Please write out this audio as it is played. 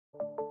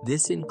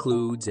This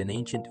includes an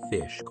ancient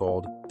fish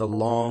called the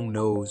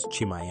Long-nosed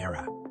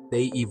Chimaera.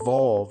 They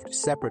evolved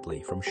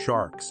separately from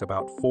sharks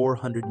about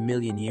 400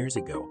 million years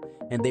ago,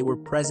 and they were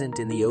present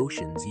in the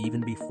oceans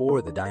even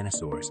before the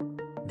dinosaurs.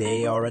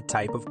 They are a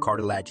type of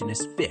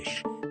cartilaginous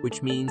fish,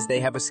 which means they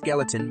have a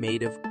skeleton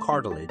made of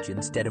cartilage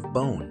instead of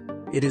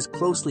bone. It is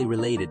closely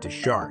related to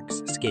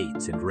sharks,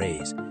 skates, and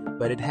rays,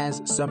 but it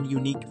has some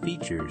unique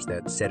features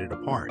that set it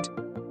apart.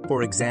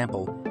 For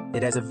example,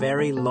 it has a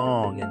very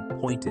long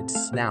and pointed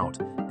snout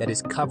that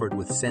is covered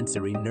with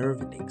sensory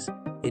nerve endings.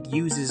 It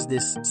uses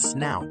this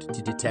snout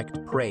to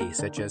detect prey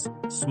such as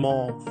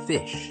small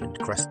fish and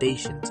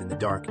crustaceans in the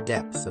dark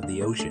depths of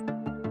the ocean.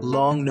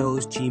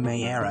 Long-nosed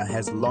Chimaera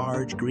has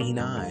large green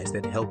eyes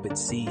that help it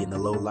see in the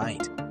low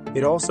light.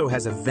 It also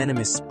has a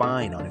venomous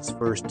spine on its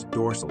first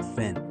dorsal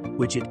fin,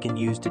 which it can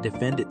use to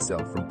defend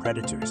itself from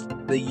predators.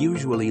 They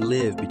usually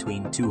live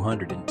between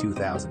 200 and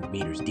 2,000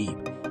 meters deep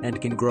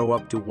and can grow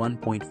up to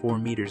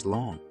 1.4 meters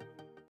long.